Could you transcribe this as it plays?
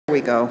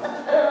we go.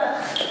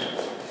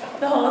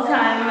 The whole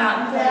time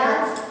out in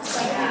That's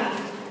like yeah.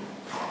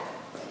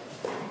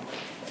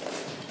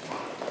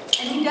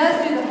 And he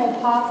does do the whole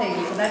paw thing,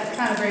 so that's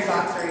kind of very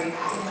boxery.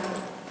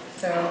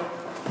 So.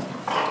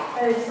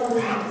 Are they still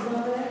doing this one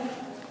over there?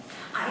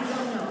 I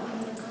don't know.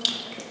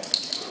 Because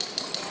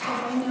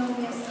I know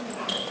Miss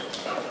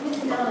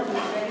Melody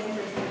is ready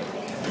for something.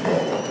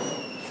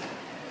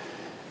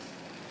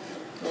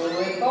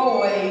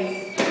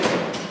 Boys.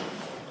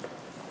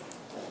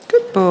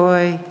 Good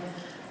boy.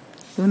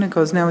 Luna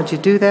goes, now would you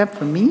do that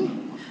for me?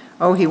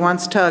 Oh, he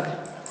wants Tug.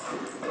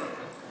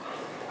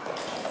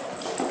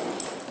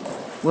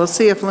 We'll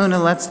see if Luna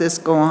lets this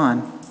go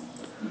on.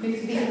 You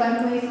fix these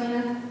fun ways,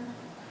 Luna?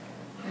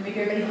 And make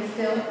everybody be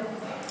still?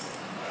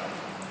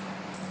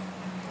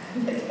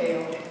 The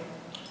tail.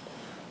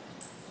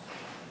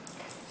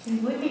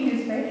 She's licking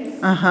his face.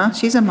 Uh-huh,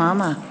 she's a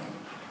mama.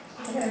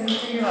 I gotta make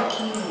sure you're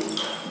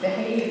like,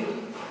 behave.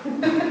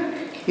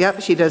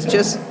 Yep, she does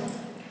just,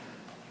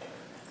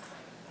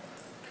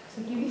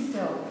 So you be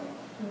still.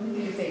 Look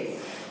at your face.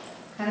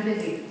 Kind of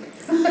busy.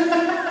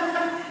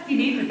 You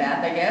need the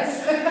bath, I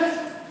guess.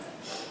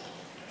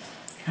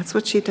 that's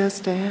what she does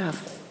to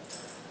Av.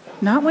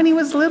 Not when he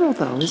was little,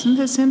 though. Isn't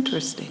this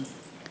interesting?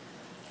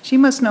 She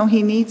must know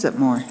he needs it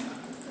more.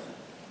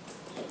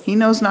 He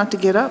knows not to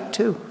get up,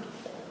 too.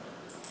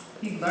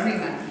 He's learning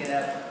not to get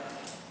up.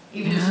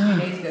 Even just a few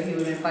days ago, he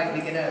would have been fighting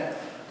to get up.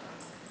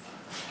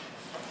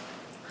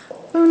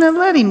 Luna,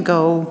 let him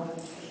go.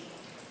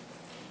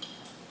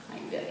 Hi,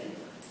 Betty.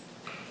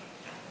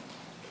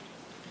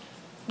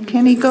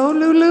 Can he go,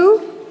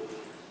 Lulu?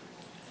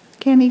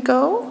 Can he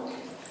go?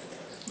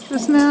 She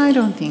goes, no, I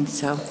don't think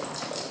so.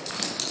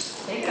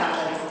 Take it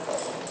off,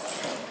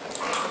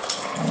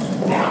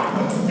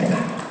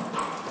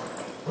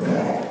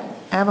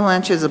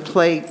 Avalanche is a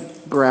play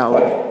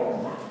growler.